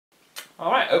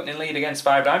Alright, opening lead against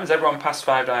 5 diamonds. Everyone passed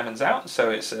 5 diamonds out,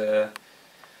 so it's an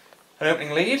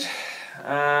opening lead.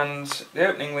 And the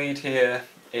opening lead here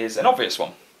is an obvious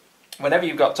one. Whenever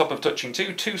you've got top of touching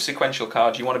two sequential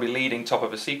cards, you want to be leading top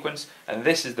of a sequence, and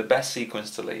this is the best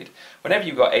sequence to lead. Whenever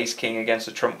you've got ace king against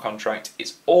a trump contract,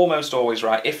 it's almost always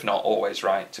right, if not always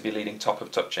right, to be leading top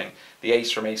of touching. The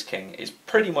ace from ace king is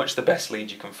pretty much the best lead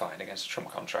you can find against a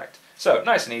trump contract. So,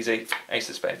 nice and easy, ace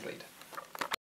of spades lead.